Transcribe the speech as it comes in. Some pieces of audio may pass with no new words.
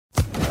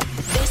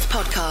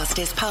podcast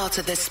is part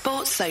of the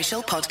Sports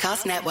Social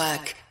Podcast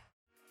Network.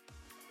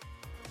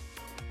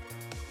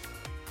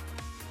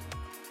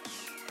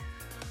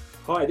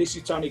 Hi, this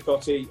is Tony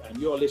Cottee, and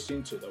you're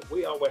listening to the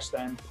We Are West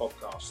Ham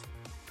podcast.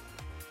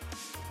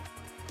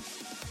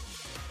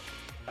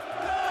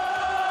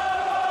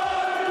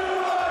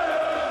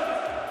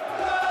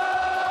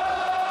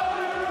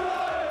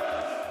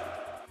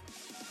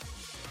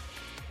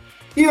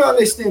 You are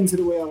listening to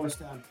the We Are West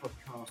Ham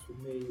podcast with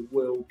me,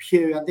 Will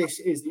Pugh, and this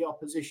is the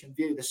Opposition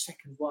View, the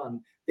second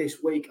one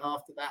this week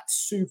after that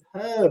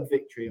superb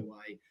victory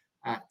away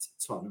at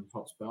Tottenham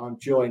Hotspur. I'm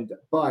joined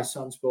by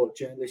Sunsport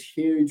journalist,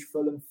 huge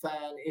Fulham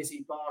fan,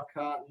 Isabelle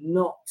Barker,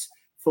 not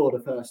for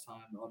the first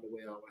time on the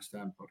We Are West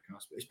Ham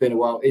podcast, but it's been a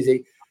while.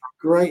 Izzy,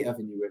 great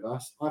having you with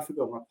us. I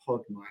forgot my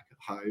pod mic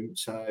at home,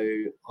 so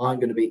I'm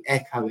going to be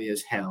echoey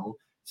as hell.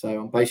 So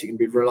I'm basically going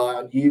to be relying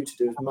on you to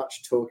do as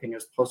much talking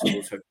as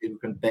possible so people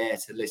can bear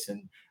to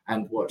listen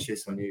and watch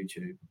this on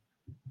YouTube.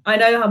 I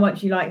know how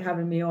much you like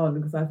having me on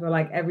because I feel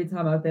like every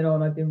time I've been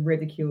on, I've been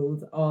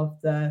ridiculed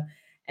after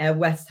a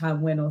West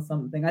Ham win or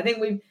something. I think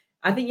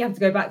you have to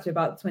go back to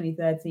about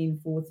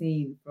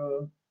 2013-14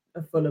 for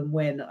a Fulham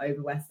win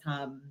over West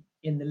Ham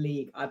in the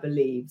league, I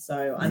believe.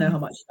 So I know how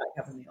much you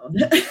like having me on.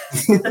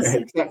 Yeah,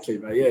 exactly,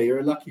 mate. Yeah, you're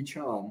a lucky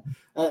charm.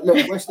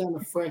 Look, West Ham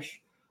are fresh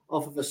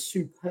off of a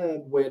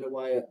superb win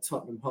away at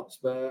Tottenham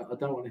Hotspur. I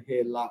don't want to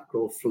hear luck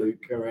or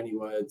fluke or any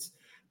words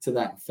to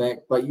that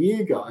effect. But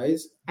you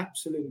guys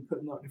absolutely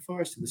put Nottingham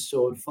Forest to the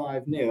sword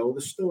 5-0. The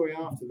story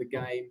after the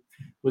game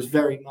was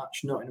very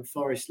much Nottingham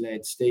Forest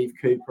led. Steve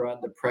Cooper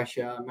under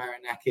pressure,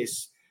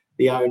 Marinakis,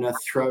 the owner,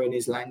 throwing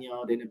his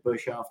lanyard in a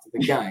bush after the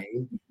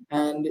game.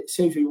 And it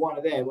seems to be one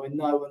of them when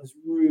no one's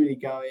really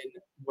going,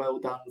 well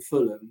done,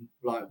 Fulham.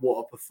 Like, what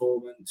a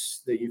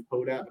performance that you've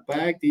pulled out the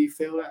bag. Do you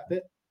feel that a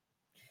bit?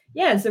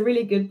 Yeah, it's a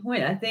really good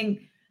point. I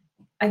think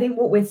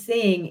what we're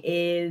seeing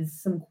is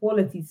some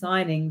quality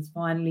signings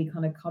finally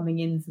kind of coming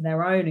into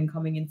their own and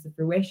coming into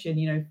fruition.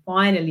 You know,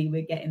 finally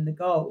we're getting the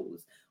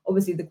goals.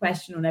 Obviously, the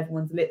question on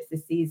everyone's lips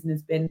this season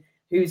has been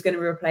who's going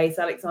to replace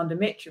Alexander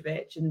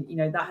Mitrovic. And, you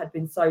know, that had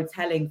been so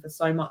telling for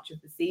so much of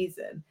the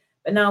season.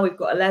 But now we've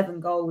got 11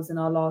 goals in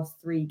our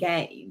last 3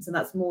 games, and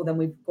that's more than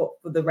we've got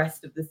for the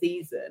rest of the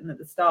season at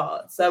the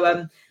start.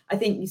 So I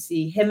think you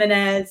see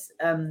Jimenez,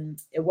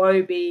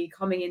 Iwobi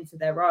coming into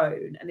their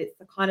own, and it's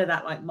the kind of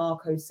that like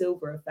Marco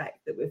Silva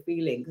effect that we're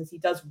feeling because he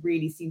does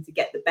really seem to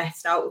get the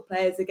best out of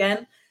players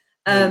again.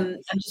 And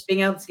just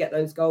being able to get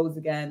those goals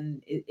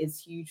again is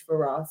huge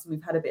for us.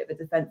 We've had a bit of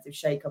a defensive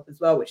shake-up as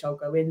well, which I'll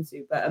go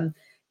into. But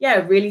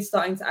yeah, really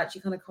starting to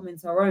actually kind of come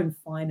into our own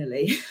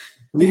finally.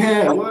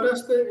 Yeah, well,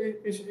 it's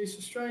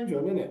a strange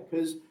one, isn't it?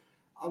 Because,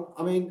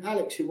 I mean,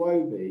 Alex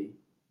Iwobi,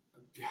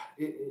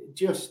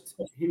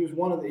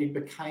 he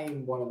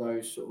became one of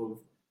those sort of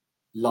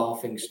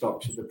laughing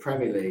stocks of the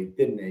Premier League,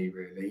 didn't he,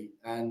 really?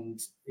 And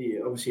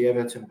obviously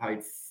Everton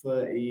paid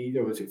 40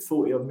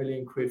 odd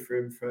million quid for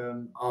him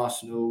from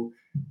Arsenal.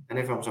 And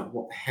everyone was like,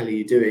 what the hell are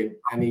you doing?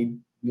 And he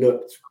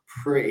looked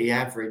pretty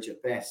average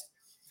at best.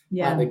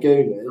 Yeah. At the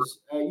Gooners.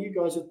 You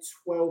guys are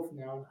 12th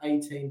now on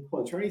 18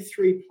 points. You're only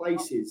 3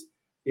 places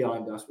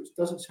behind us, which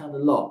doesn't sound a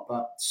lot,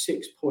 but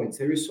 6 points.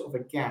 There is sort of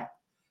a gap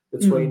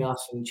between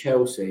us and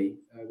Chelsea.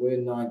 We're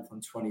 9th on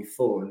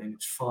 24, and then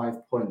it's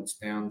 5 points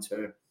down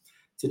to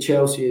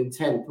Chelsea in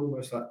 10th,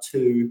 almost like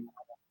 2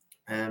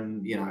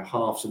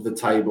 halves of the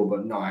table,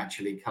 but not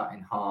actually cut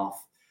in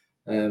half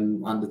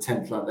under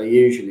 10th like they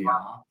usually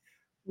are.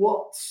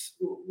 What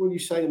would you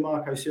say the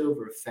Marco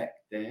Silva effect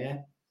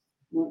there?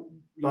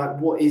 Like,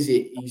 what is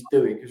it he's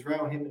doing? Because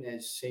Raul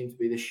Jimenez seemed to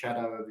be the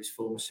shadow of his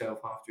former self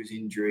after his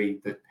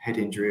injury, the head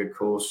injury, of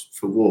course,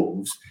 for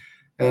Wolves.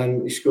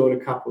 He scored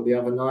a couple the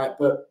other night,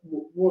 but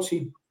what's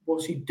he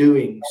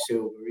doing,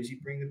 Silva? Is he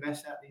bringing the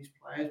best out of these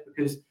players?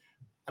 Because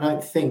I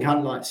don't think,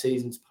 unlike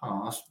seasons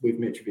past with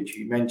Mitrovic,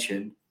 you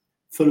mentioned,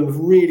 Fulham have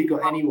really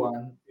got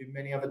anyone in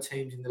many other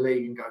teams in the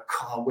league and go,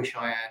 God, I wish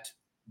I had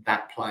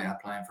that player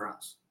playing for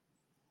us.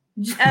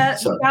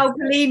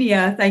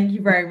 Polinia, thank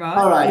you very much.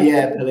 All right,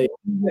 yeah, Polinia,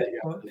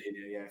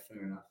 yeah,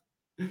 fair enough.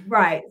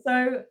 Right,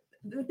 so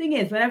the thing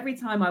is, when every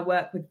time I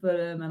work with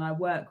Fulham and I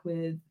work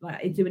with,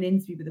 like, I do an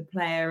interview with a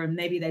player and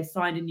maybe they've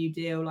signed a new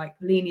deal, like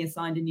Polinia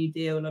signed a new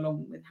deal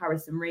along with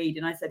Harrison Reed,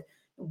 and I said,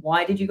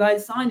 why did you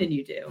guys sign a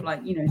new deal?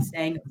 Like, you know,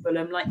 staying at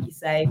Fulham, like you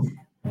say,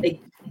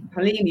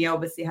 Polinia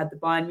obviously had the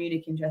Bayern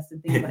Munich interest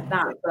and things like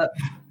that, but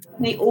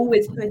they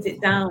always put it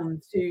down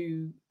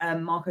to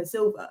Marco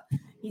Silva.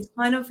 He's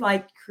kind of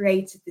like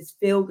created this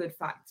feel-good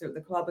factor at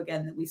the club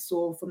again that we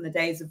saw from the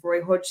days of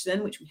Roy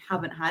Hodgson, which we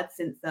haven't had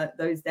since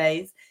those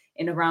days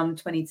in around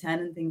 2010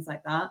 and things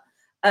like that.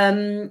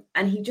 And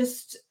he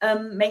just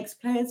makes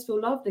players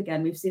feel loved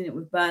again. We've seen it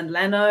with Bernd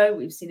Leno,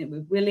 we've seen it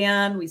with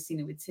Willian, we've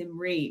seen it with Tim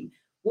Ream.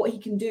 What he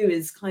can do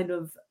is kind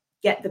of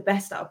get the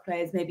best out of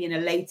players maybe in a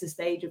later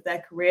stage of their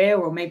career,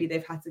 or maybe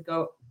they've had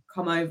to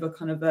come over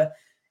kind of a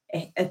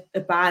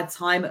bad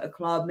time at a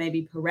club,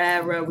 maybe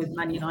Pereira with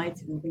Man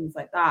United and things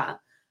like that.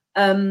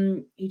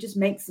 He just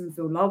makes them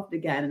feel loved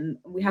again.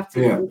 And we have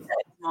to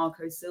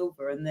Marco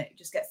Silva, and that it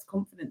just gets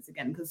confidence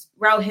again. Because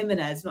Raul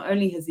Jimenez, not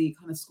only has he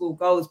kind of scored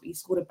goals, but he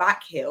scored a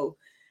back heel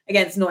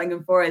against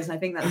Nottingham Forest. And I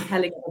think that's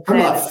telling of a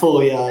player. I'm like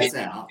 4 yards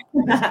out.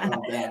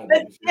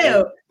 But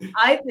still,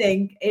 I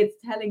think it's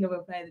telling of a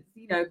player that's,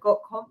 you know,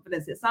 got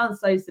confidence. It sounds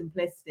so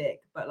simplistic,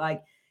 but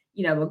like,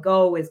 you know, a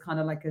goal is kind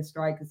of like a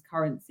striker's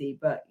currency,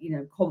 but, you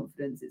know,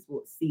 confidence is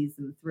what sees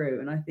them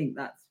through. And I think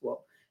that's what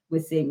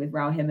we're seeing with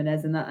Raul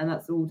Jimenez, and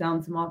that's all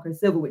down to Marco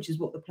Silva, which is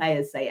what the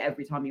players say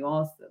every time you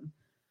ask them.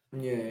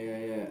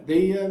 Yeah.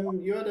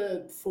 You had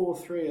a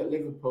 4-3 at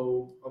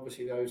Liverpool.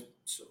 Obviously, those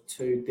sort of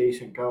two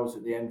decent goals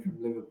at the end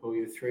from Liverpool.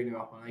 You were 3-0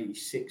 up on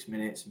 86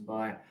 minutes, and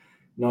by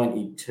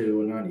 92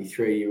 or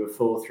 93, you were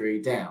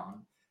 4-3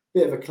 down.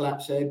 Bit of a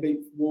collapse there. Beat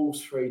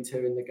Wolves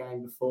 3-2 in the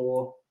game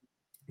before.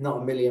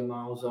 Not a million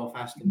miles off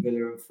Aston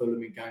Villa and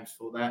Fulham in games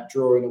before that.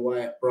 Drawing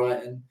away at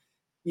Brighton.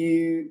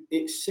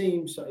 It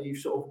seems that you've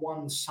sort of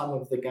won some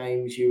of the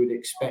games you would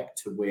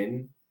expect to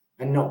win,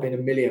 and not been a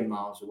million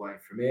miles away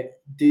from it.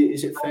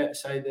 Is it fair to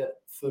say that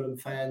Fulham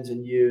fans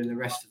and you and the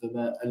rest of them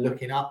are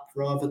looking up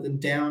rather than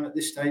down at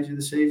this stage of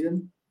the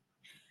season?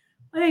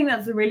 I think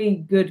that's a really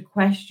good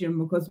question,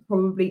 because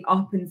probably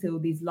up until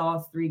these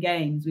last 3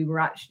 games, we were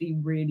actually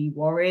really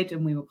worried,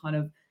 and we were kind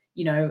of,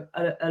 you know,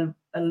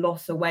 a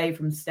loss away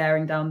from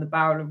staring down the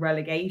barrel of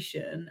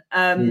relegation.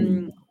 I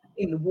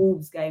think the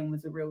Wolves game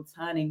was a real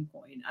turning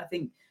point. I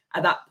think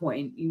at that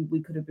point,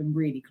 we could have been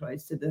really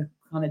close to the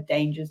kind of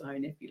danger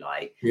zone, if you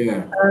like.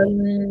 Yeah.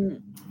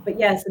 But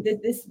yeah, so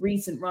this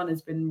recent run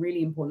has been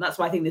really important. That's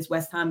why I think this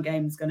West Ham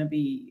game is going to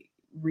be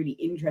really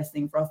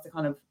interesting for us to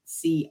kind of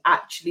see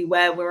actually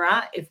where we're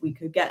at. If we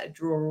could get a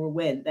draw or a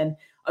win, then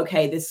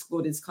okay, this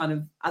squad is kind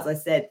of, as I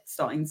said,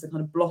 starting to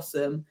kind of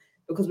blossom,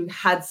 because we've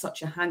had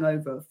such a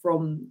hangover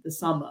from the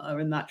summer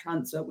and that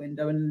transfer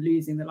window, and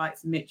losing the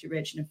likes of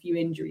Mitrovic and a few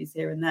injuries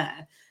here and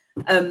there.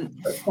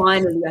 But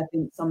finally, I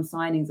think some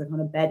signings are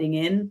kind of bedding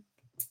in,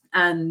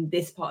 and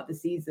this part of the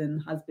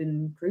season has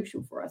been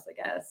crucial for us, I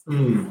guess.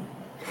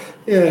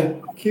 Yeah,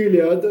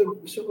 peculiar.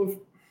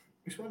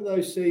 It's one of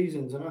those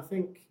seasons, and I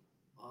think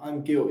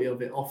I'm guilty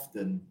of it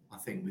often, I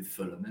think, with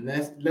Fulham. And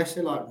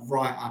they're like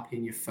right up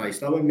in your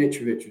face. Like when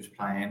Mitrovic was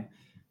playing,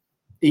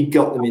 he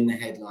got them in the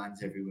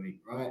headlines every week,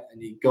 right?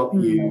 And he got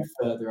you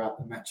further up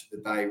the match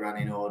of the day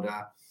running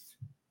order.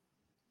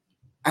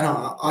 And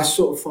I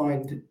sort of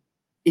find,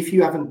 if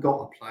you haven't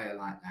got a player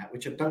like that,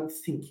 which I don't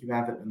think you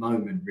have at the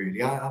moment,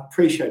 really, I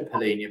appreciate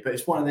Palhinha, but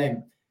it's one of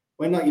them,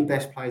 when like your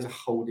best players are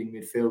holding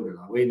midfielder,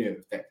 like we knew it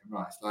with Declan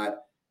Rice, like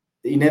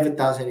he never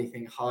does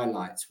anything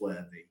highlights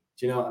worthy.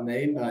 Do you know what I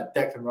mean? Like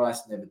Declan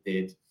Rice never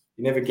did.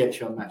 He never gets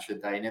you on match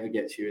of the day. He never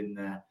gets you in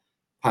the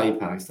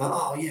paper. It's like,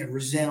 oh yeah,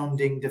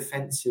 resounding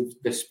defensive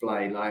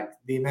display, like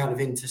the amount of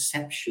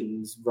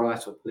interceptions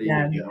Rice or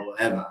Palhinha or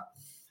whatever.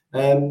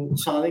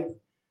 So I think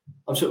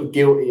I'm sort of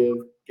guilty of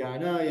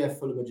going, oh yeah,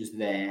 Fulham are just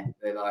there.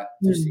 They're like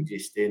just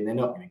existing. They're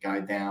not going to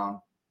go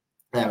down.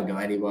 They haven't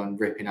got anyone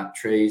ripping up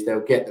trees. They'll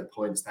get the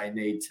points they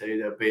need to.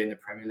 They'll be in the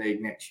Premier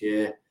League next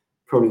year,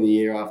 probably the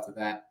year after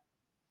that.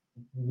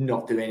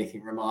 Not do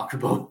anything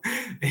remarkable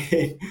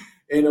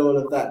in all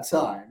of that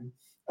time.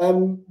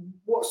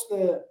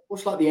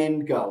 What's like the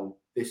end goal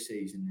this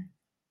season then?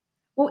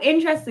 Well,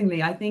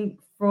 interestingly, I think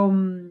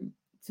to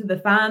the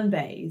fan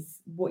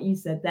base, what you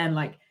said then,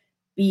 like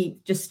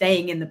just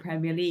staying in the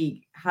Premier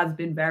League has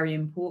been very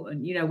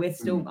important. You know, I'm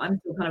still kind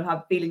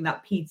of feeling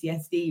that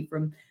PTSD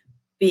from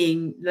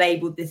being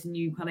labelled this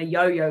new kind of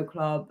yo-yo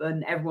club,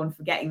 and everyone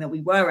forgetting that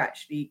we were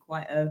actually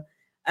quite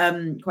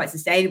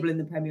sustainable in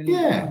the Premier League.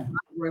 Yeah.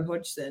 Roy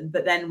Hodgson,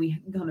 but then we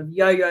kind of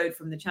yo-yoed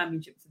from the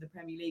Championship to the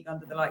Premier League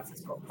under the likes of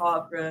Scott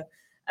Parker.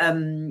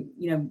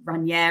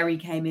 Ranieri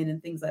came in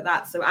and things like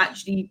that. So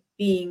actually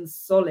being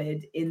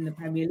solid in the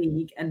Premier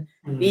League and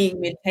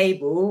being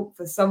mid-table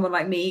for someone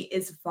like me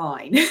is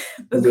fine.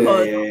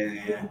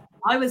 Because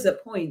I was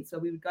at points where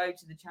we would go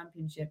to the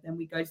Championship, then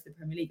we'd go to the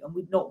Premier League and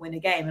we'd not win a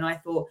game. And I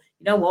thought,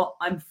 you know what?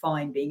 I'm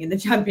fine being in the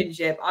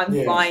Championship.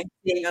 I'm fine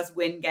seeing us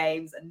win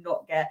games and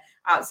not get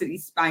absolutely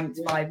spanked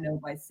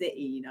 5-0 by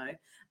City, you know.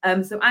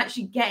 So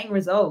actually getting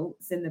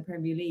results in the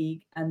Premier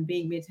League and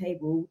being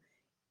mid-table,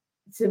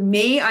 to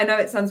me, I know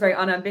it sounds very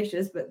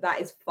unambitious, but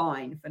that is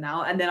fine for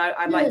now. And then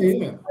I'd like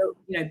to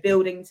see,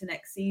 building to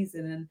next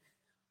season. And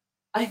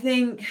I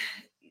think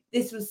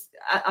this was,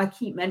 I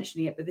keep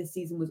mentioning it, but this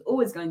season was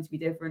always going to be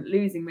different.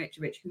 Losing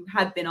Mitrovic, who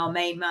had been our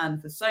main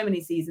man for so many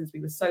seasons, we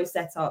were so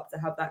set up to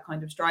have that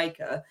kind of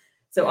striker.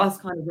 So us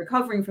kind of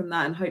recovering from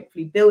that and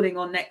hopefully building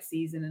on next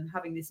season and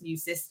having this new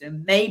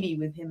system, maybe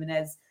with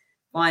Jimenez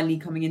finally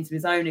coming into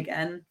his own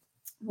again,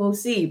 we'll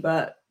see.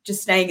 But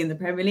just staying in the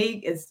Premier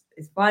League is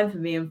fine for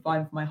me and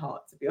fine for my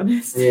heart, to be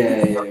honest.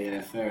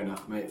 Yeah. Fair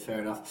enough, mate. Fair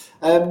enough.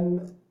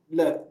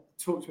 Look,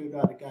 talk to me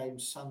about the game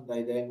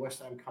Sunday then.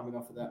 West Ham coming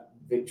off of that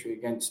victory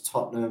against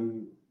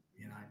Tottenham.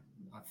 You know,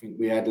 I think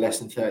we had less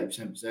than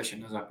 30%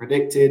 possession as I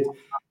predicted.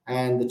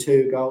 And the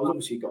 2 goals,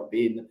 obviously you've got to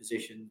be in the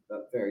position,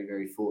 but very,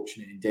 very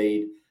fortunate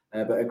indeed.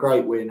 But a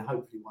great win,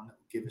 hopefully one that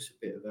will give us a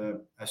bit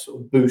of a sort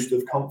of boost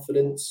of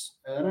confidence.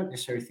 I don't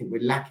necessarily think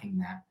we're lacking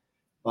that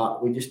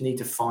but we just need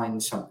to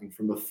find something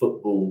from a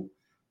football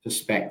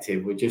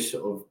perspective.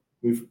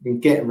 We've been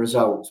getting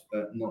results,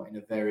 but not in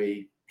a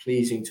very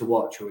pleasing to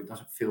watch, or it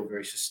doesn't feel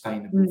very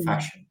sustainable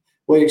fashion.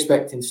 What are you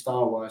expecting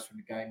star-wise from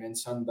the game then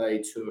Sunday,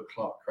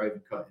 2:00,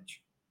 Craven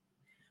Cottage?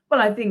 Well,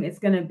 I think it's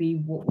going to be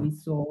what we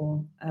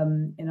saw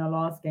in our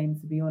last game,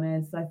 to be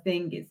honest. I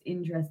think it's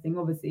interesting.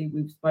 Obviously,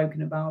 we've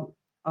spoken about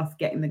us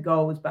getting the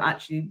goals, but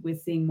actually we're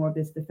seeing more of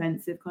this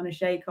defensive kind of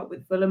shake-up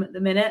with Fulham at the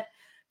minute.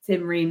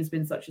 Tim Ream's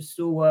been such a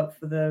stalwart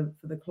for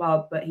the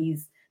club, but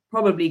he's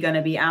probably going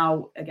to be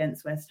out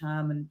against West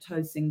Ham, and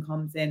Tosin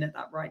comes in at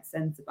that right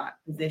centre-back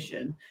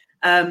position.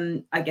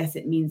 I guess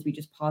it means we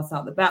just pass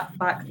out the back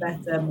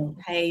better, more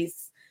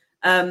pace.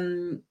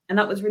 And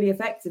that was really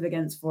effective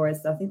against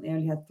Forest. I think they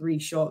only had 3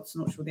 shots.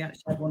 I'm not sure they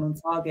actually had one on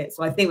target.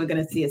 So I think we're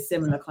going to see a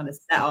similar kind of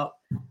setup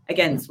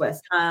against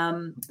West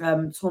Ham.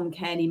 Tom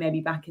Cairney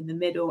maybe back in the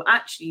middle.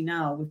 Actually,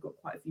 now we've got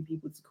quite a few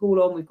people to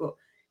call on. We've got,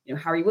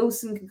 Harry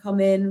Wilson can come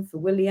in for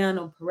Willian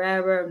or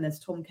Pereira, and there's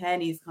Tom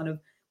Cairney is kind of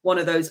one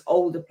of those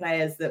older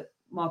players that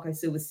Marco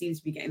Silva seems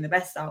to be getting the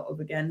best out of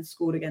again,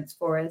 scored against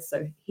Forest,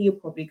 so he'll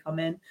probably come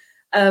in.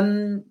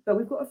 But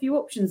we've got a few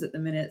options at the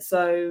minute,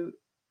 so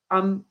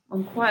I'm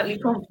quietly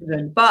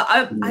confident. But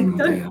I don't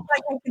feel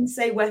like I can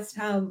say West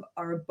Ham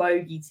are a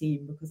bogey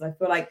team, because I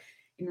feel like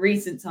in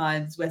recent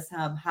times West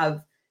Ham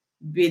have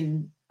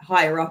been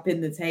higher up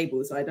in the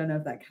table, so I don't know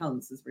if that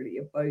counts as really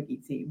a bogey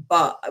team.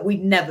 But we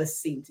never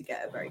seem to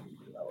get a very good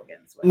result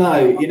against West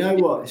Ham. You know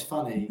what? It's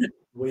funny.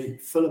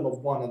 Fulham are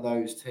one of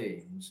those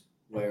teams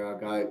where I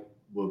go,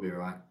 we'll be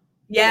right.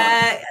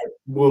 Yeah, like,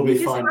 we'll be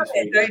fine.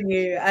 Don't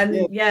you?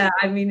 And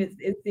I mean,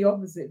 it's the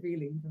opposite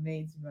feeling for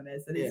me, to be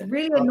honest. And it's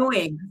really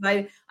annoying,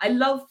 because I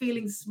love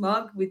feeling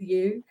smug with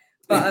you,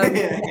 but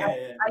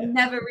I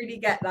never really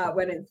get that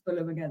when it's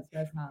Fulham against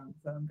West Ham.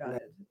 So I'm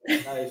gutted.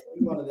 No, it's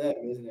one of them,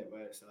 isn't it?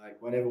 Where it's like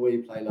whenever we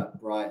play like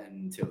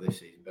Brighton until this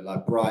season, but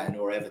like Brighton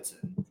or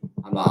Everton,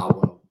 I'm like, oh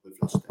well, we've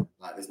lost it.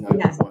 Like there's no point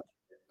watching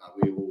it. Like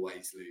we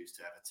always lose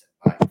to Everton.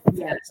 Like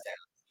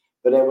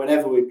but then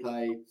whenever we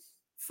play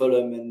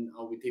Fulham, and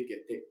we did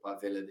get dicked by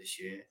Villa this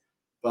year,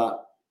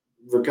 but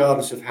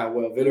regardless of how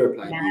well Villa are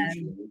playing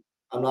usually,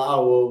 I'm like,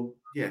 oh well,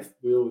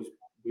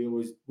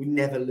 we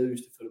never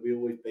lose to Fulham. We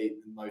always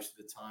beat them most of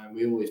the time.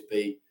 We always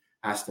beat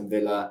Aston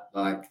Villa,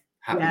 like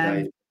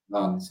happy days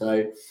done.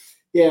 So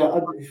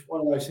it's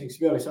one of those things. To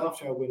be honest,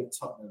 after our win at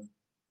Tottenham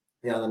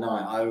the other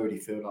night, I already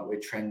feel like we're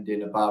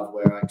trending above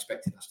where I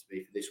expected us to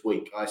be for this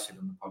week. I said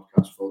on the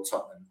podcast for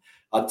Tottenham,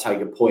 I'd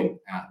take a point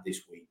out of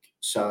this week.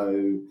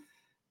 So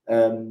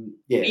are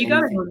you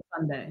going on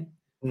Sunday?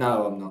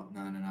 No, I'm not.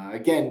 No.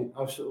 Again,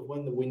 I was sort of,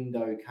 when the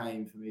window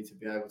came for me to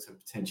be able to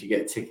potentially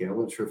get a ticket, I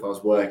wasn't sure if I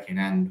was working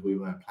and we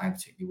weren't playing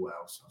particularly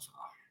well. So I was like,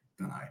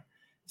 I don't know.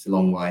 It's a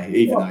long way.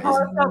 Even though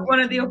it's not one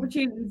of the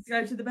opportunities to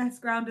go to the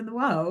best ground in the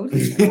world.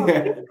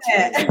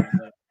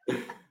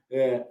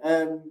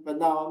 But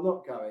no, I'm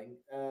not going.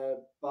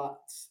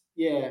 But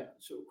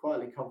sort of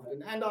quietly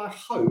confident, and I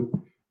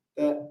hope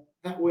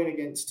that win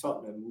against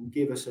Tottenham will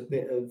give us a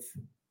bit of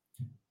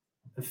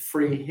a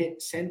free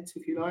hit scent,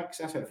 if you like, because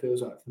that's how it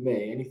feels like for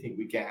me. Anything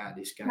we get out of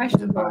this game is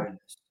a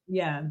bonus.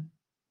 Yeah.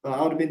 But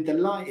I would have been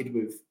delighted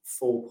with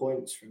 4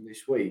 points from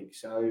this week.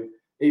 So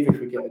even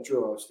if we get a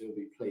draw, I'll still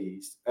be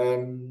pleased.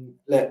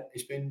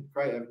 It's been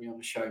great having you on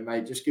the show,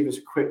 mate. Just give us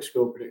a quick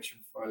score prediction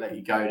before I let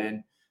you go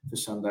then for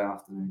Sunday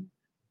afternoon.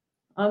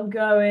 I'm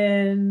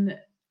going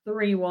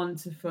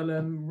 3-1 to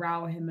Fulham.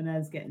 Raul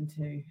Jimenez getting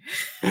 2.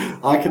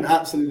 I can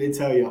absolutely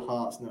tell your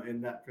heart's not in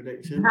that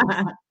prediction.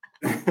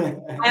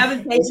 I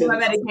haven't taken my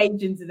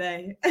medication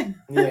today.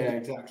 Yeah,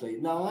 exactly.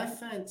 No,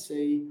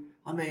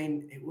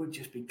 it would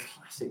just be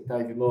classic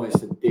David Moyes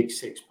to dig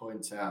 6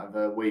 points out of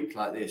a week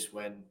like this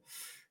when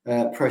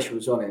pressure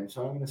was on him.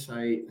 So I'm going to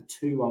say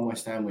a 2-1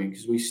 West Ham win,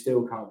 because we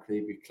still can't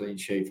keep a clean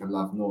sheet for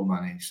love nor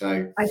money.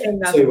 So I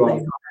think that's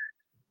 2-1.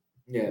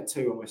 Yeah,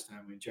 2-1 West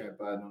Ham win. Jared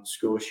Burden on the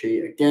score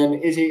sheet. Again,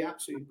 Izzy,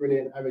 absolutely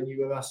brilliant having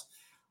you with us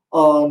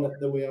on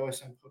the We Are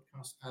West Ham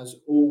podcast. As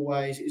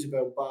always,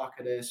 Isabelle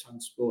Barker there, Sun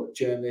Sport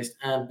journalist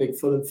and big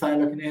Fulham fan,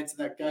 looking ahead to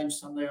that game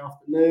Sunday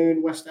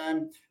afternoon. West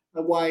Ham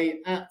away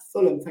at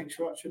Fulham. Thanks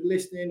very much for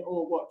listening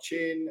or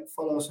watching.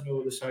 Follow us on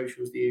all the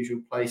socials, the usual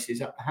places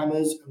at the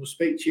Hammers, and we'll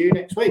speak to you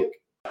next week.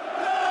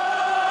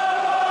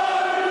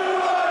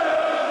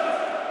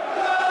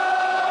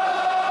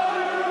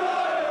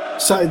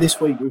 So this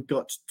week we've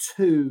got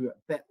 2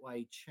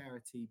 Betway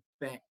charity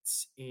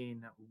bets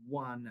in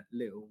one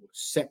little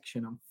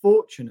section.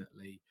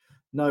 Unfortunately,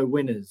 no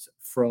winners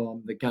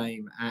from the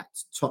game at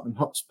Tottenham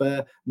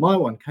Hotspur. My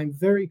one came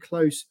very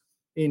close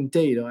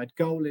indeed. I had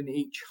goal in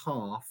each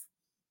half,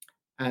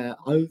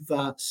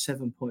 over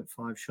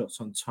 7.5 shots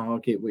on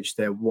target, which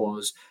there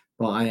was,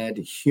 but I had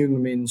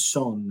Heung-min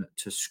Son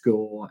to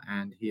score,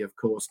 and he of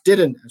course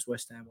didn't, as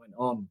West Ham went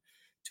on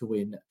to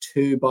win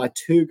 2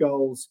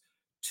 goals.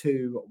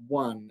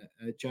 2-1.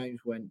 James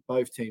went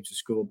both teams to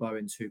score.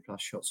 Bowen 2+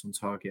 shots on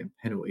target and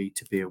penalty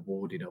to be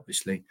awarded.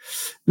 Obviously,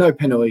 no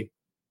penalty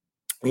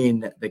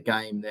in the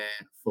game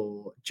there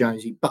for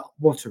Jonesy. But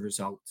what a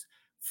result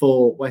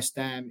for West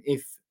Ham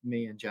if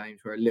me and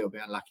James were a little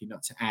bit unlucky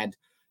not to add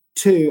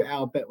to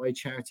our Betway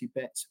charity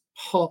bets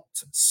pot.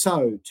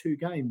 So 2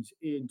 games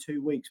in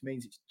 2 weeks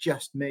means it's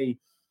just me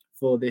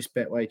for this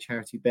Betway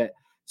charity bet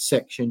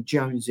section.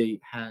 Jonesy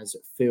has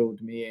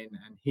filled me in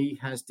and he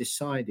has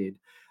decided,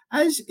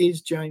 as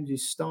is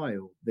James's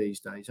style these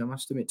days, I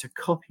must admit, to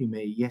copy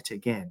me yet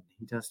again.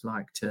 He does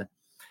like to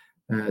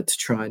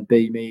try and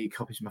be me. He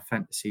copies my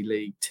fantasy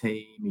league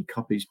team.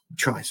 He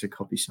tries to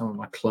copy some of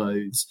my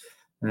clothes.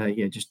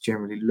 Just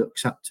generally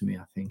looks up to me,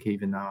 I think,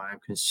 even though I am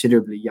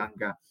considerably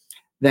younger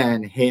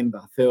than him.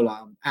 But I feel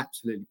like I'm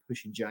absolutely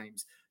pushing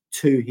James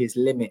to his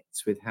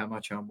limits with how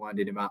much I'm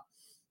winding him up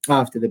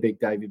after the big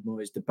David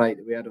Moyes debate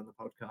that we had on the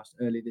podcast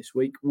earlier this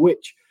week,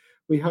 which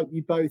we hope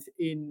you both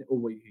we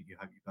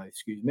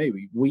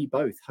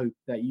both hope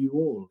that you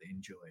all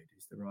enjoyed,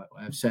 is the right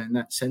way of saying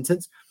that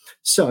sentence.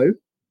 So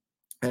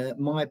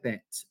my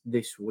bet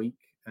this week,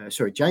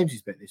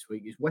 James's bet this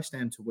week is West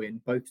Ham to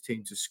win, both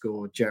teams to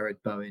score,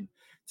 Jared Bowen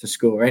to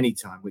score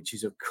anytime, which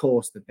is, of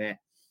course, the bet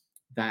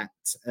that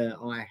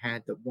I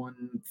had that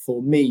won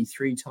for me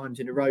 3 times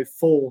in a row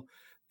for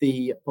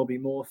the Bobby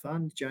Moore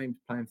Fund. James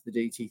playing for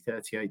the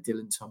DT38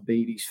 Dylan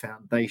Tombides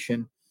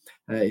Foundation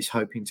is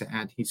hoping to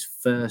add his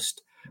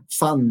first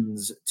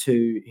funds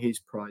to his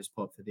prize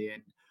pot for the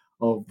end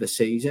of the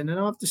season. And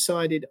I've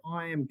decided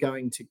I am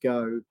going to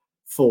go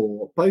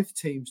for both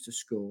teams to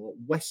score,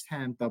 West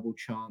Ham double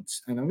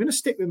chance. And I'm going to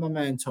stick with my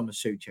man,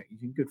 Thomas Souček.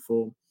 He's in good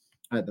form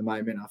at the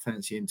moment. I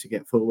fancy him to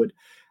get forward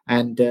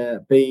and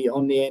be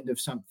on the end of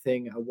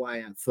something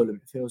away at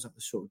Fulham. It feels like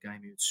the sort of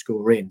game he would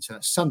score in. So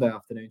that's Sunday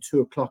afternoon,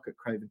 2:00 at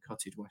Craven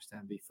Cottage, West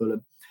Ham v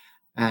Fulham.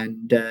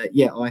 And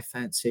I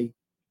fancy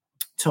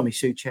Tommy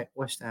Souček,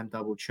 West Ham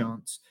double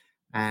chance,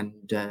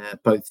 and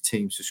both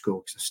teams to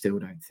score, because I still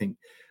don't think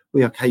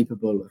we are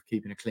capable of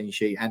keeping a clean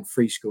sheet, and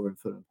free score in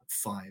Fulham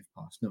 5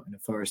 past Nottingham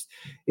Forest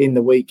in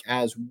the week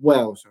as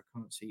well. So I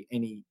can't see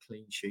any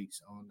clean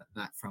sheets on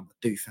that front. I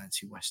do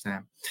fancy West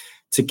Ham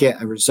to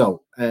get a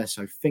result.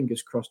 So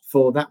fingers crossed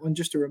for that one.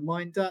 Just a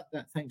reminder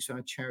that thanks to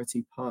our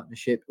charity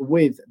partnership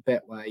with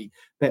Betway,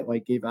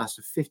 Betway give us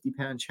a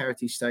 £50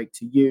 charity stake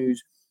to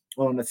use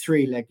on a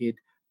 3-legged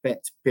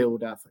bet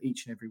builder for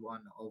each and every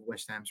one of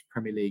West Ham's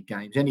Premier League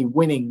games. Any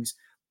winnings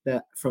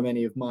that from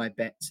any of my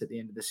bets at the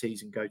end of the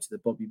season go to the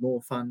Bobby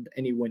Moore Fund.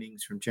 Any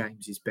winnings from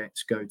James's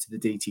bets go to the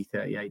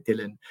DT38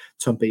 Dylan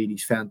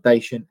Tombides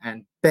Foundation.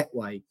 And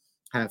Betway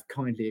have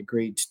kindly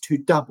agreed to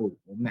double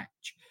or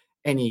match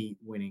any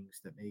winnings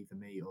that either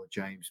me or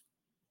James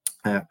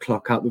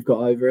clock up. I've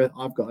got over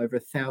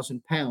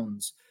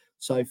 £1,000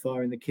 so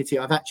far in the kitty.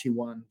 I've actually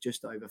won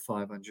just over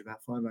 500,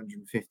 about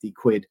 550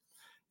 quid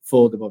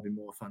for the Bobby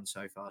Moore Fund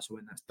so far. So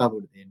when that's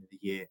doubled at the end of the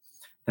year,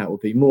 that will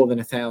be more than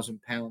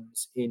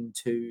 £1,000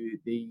 into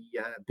the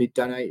bid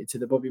donated to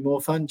the Bobby Moore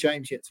Fund.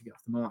 James yet to get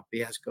off the mark. He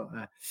has got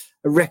a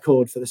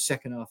record for the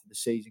second half of the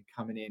season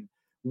coming in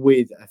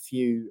with a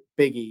few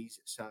biggies.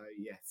 So,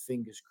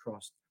 fingers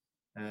crossed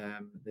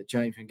that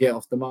James can get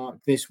off the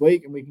mark this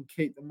week and we can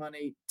keep the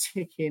money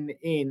ticking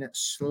in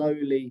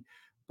slowly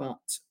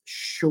but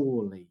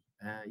surely.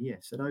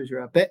 So those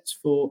are our bets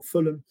for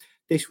Fulham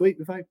this week.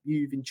 We hope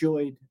you've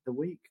enjoyed the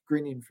week,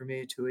 grinning from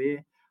ear to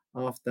ear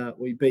after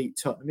we beat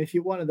Tottenham. If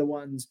you're one of the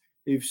ones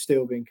who've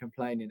still been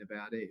complaining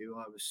about it, who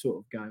I was sort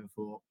of going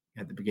for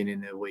at the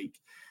beginning of the week,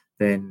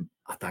 then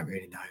I don't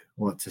really know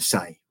what to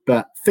say.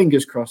 But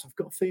fingers crossed, I've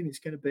got a feeling it's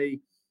going to be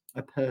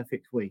a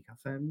perfect week. I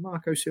found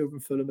Marco Silva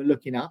and Fulham are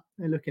looking up.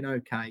 They're looking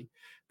okay.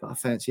 But I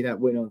fancy that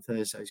win on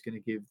Thursday is going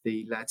to give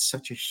the lads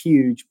such a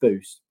huge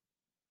boost.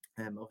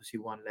 Obviously,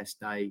 one less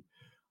day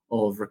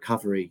of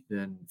recovery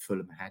than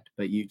Fulham had.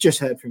 But you just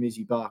heard from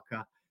Isabelle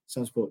Barker,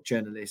 Sunsport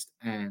journalist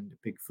and a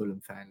big Fulham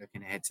fan,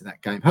 looking ahead to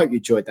that game. Hope you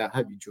enjoyed that.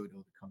 Hope you enjoyed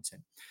all the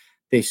content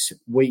this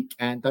week.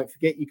 And don't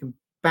forget, you can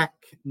back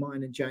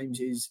mine and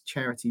James's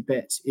charity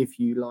bets, if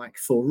you like,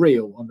 for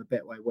real on the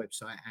Betway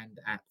website and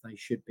app. They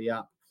should be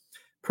up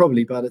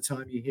probably by the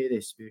time you hear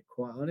this, to be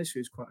quite honest. It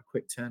was quite a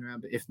quick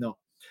turnaround, but if not,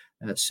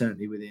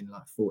 certainly within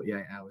like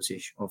 48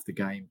 hours-ish of the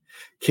game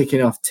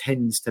kicking off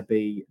tends to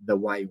be the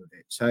way with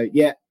it. So,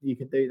 you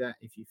can do that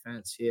if you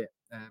fancy it.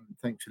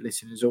 Thanks for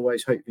listening as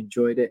always. Hope you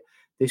enjoyed it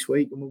this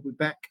week, and we'll be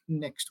back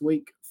next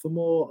week for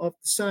more of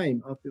the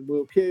same. I've been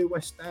Will Pugh,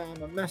 West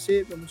Ham, I'm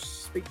massive, and we'll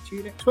speak to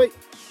you next week.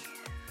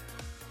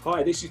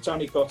 Hi, this is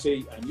Tony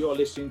Cotti, and you're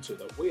listening to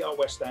the We Are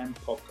West Ham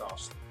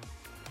podcast.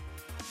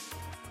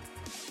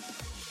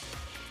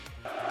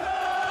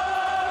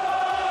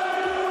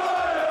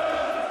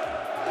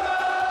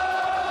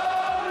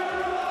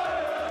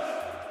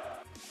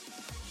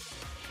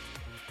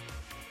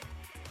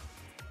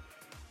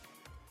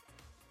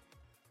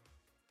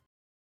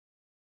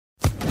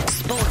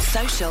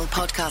 Social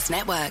Podcast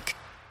Network.